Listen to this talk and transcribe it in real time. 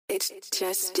It's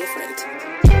just different.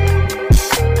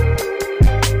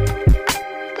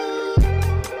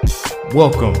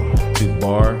 Welcome to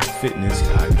Bar Fitness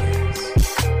Podcast.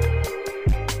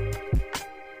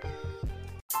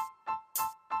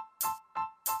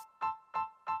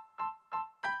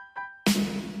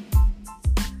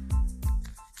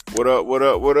 What up, what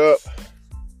up, what up?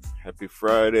 Happy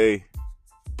Friday.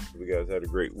 Hope you guys had a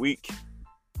great week.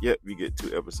 Yep, we get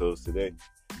 2 episodes today.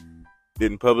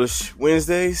 Didn't publish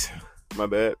Wednesdays. My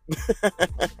bad.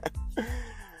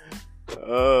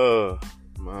 Oh,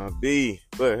 my B.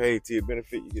 But hey, to your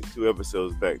benefit, you get 2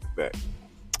 episodes back to back.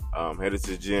 Headed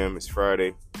to the gym. It's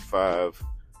Friday,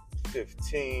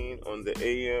 5:15 on the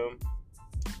AM.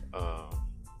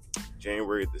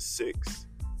 January the 6th.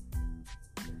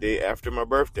 Day after my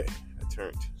birthday. I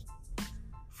turned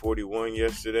 41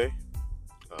 yesterday.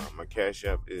 My Cash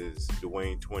App is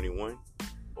Dwayne21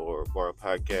 or Bar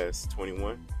Podcast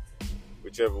 21.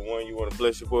 Whichever one you want to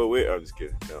bless your boy with. I'm just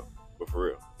kidding. No, but for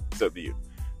real, it's up to you.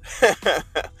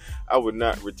 I would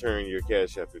not return your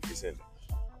Cash App if you send it.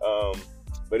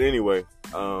 But anyway,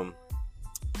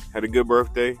 had a good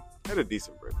birthday. Had a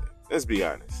decent birthday. Let's be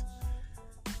honest.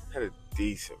 Had a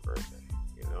decent birthday,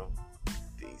 you know?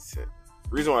 Decent. The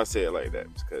reason why I say it like that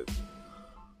is because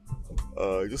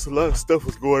just a lot of stuff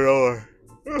was going on.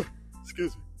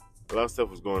 Excuse me. A lot of stuff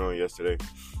was going on yesterday.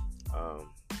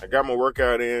 I got my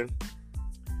workout in.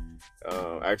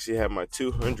 I actually had my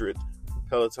 200th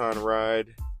Peloton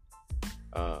ride.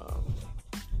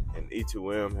 And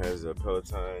E2M has a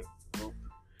Peloton group.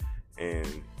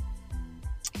 And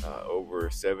over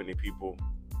 70 people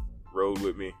rode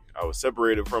with me. I was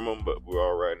separated from them, but we were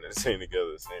all riding the same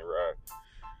together, the same ride.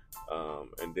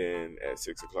 And then at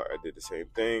 6 o'clock, I did the same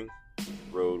thing.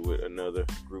 Rode with another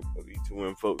group of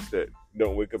E2M folks that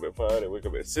don't wake up at 5, they wake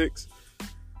up at 6.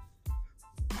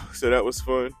 So that was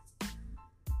fun.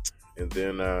 And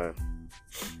then I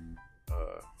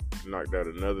knocked out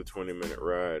another 20-minute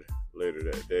ride later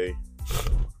that day.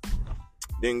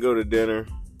 Didn't go to dinner.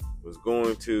 Was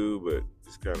going to, but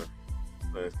just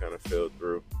plans kind of fell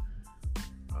through.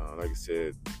 Like I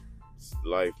said, it's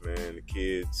life, man. The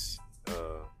kids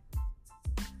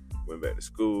went back to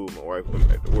school. My wife went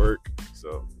back to work,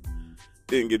 so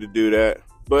didn't get to do that.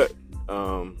 But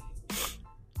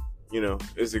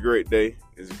it's a great day.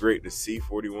 It's great to see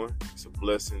 41. It's a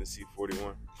blessing to see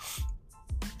 41,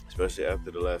 especially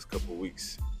after the last couple of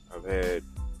weeks I've had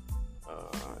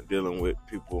dealing with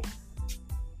people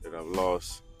that I've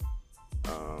lost.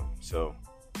 So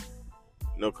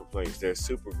no complaints there.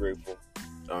 Super grateful.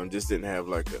 Just didn't have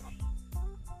like a,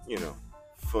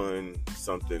 fun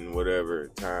something, whatever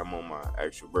time on my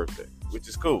actual birthday, which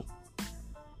is cool.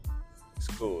 It's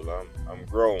cool. I'm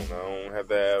grown. I don't have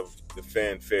to have the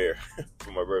fanfare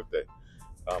for my birthday.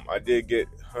 I did get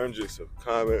hundreds of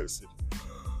comments.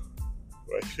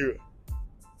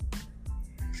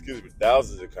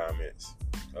 Thousands of comments.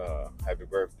 Happy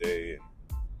birthday and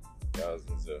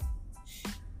thousands of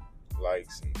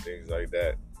likes and things like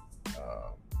that.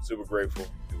 Super grateful.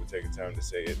 People taking time to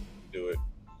say it, do it.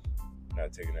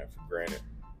 Not taking that for granted.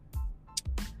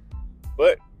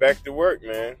 But back to work,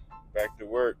 man. Back to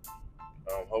work.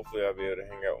 Hopefully I'll be able to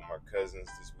hang out with my cousins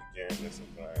this weekend. That's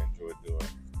something I enjoy doing.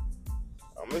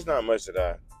 It's not much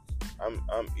that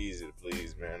I'm easy to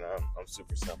please, man. I'm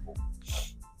super simple.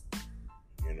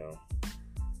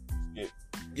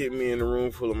 Get me in a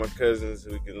room full of my cousins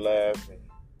so we can laugh and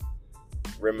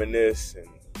reminisce, and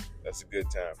that's a good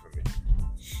time for me.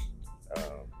 I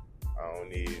don't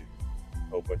need a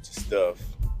whole bunch of stuff,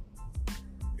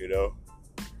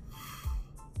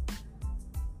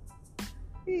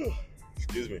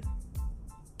 Excuse me.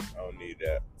 I don't need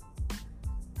that.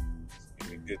 Just give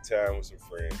me a good time with some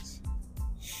friends.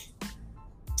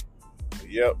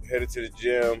 Yep, headed to the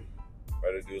gym.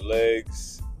 About to do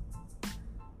legs.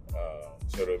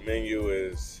 So the menu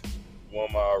is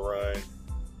 1 mile run.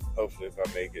 Hopefully if I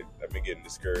make it. I've been getting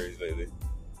discouraged lately.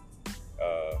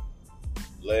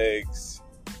 Legs.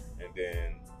 And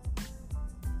then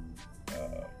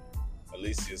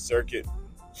Alicia Circuit.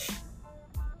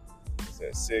 It's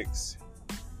at 6.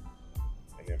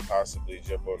 And then possibly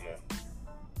jump on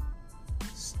the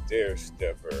stair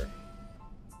stepper.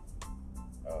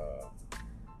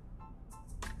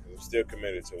 I'm still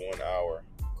committed to 1 hour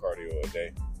cardio a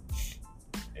day.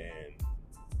 And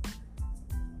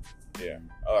yeah,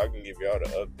 I can give y'all the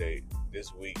update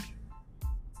this week.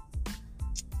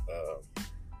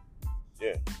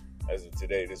 As of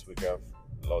today, this week I've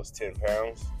lost 10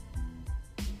 pounds.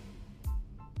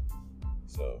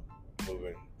 So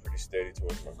moving pretty steady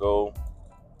towards my goal.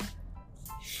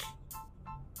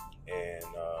 And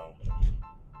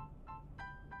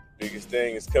biggest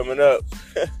thing is coming up.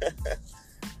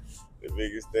 The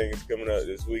biggest thing is coming up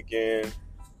this weekend.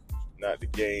 Not to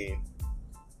gain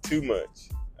too much.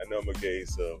 I know I'm going to gain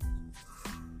some.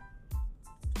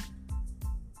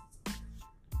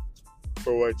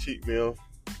 For my cheat meal,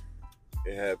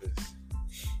 it happens.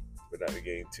 But not to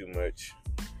gain too much.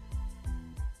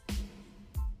 To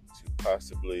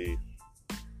possibly...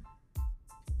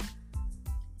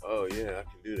 Oh, yeah, I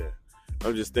can do that.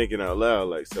 I'm just thinking out loud.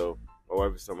 Like, so my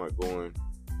wife is talking about going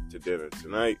to dinner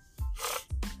tonight.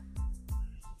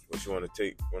 What you want to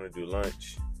take? Want to do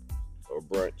lunch or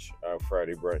brunch? Our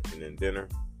Friday brunch and then dinner.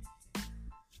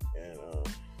 And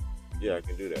yeah, I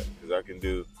can do that because I can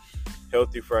do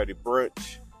healthy Friday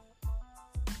brunch,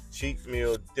 cheat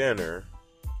meal dinner,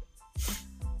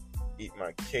 eat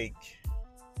my cake,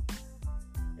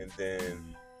 and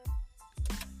then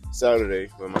Saturday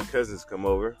when my cousins come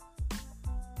over,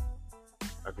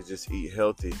 I could just eat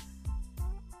healthy,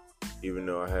 even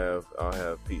though I'll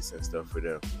have pizza and stuff for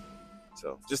them.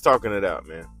 So, just talking it out,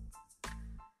 man.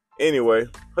 Anyway,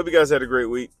 hope you guys had a great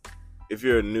week. If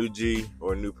you're a new G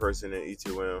or a new person in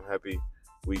E2M, happy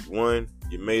week 1.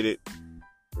 You made it.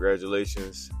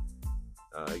 Congratulations.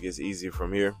 It gets easier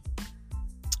from here.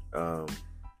 And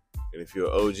if you're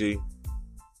an OG,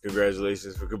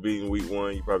 congratulations for beating week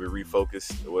 1. You probably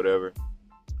refocused or whatever.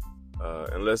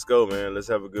 And let's go, man. Let's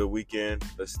have a good weekend.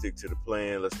 Let's stick to the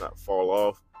plan. Let's not fall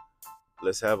off.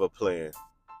 Let's have a plan.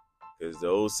 Because the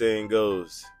old saying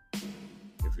goes,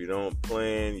 if you don't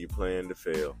plan, you plan to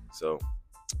fail. So,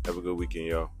 have a good weekend,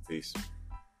 y'all. Peace.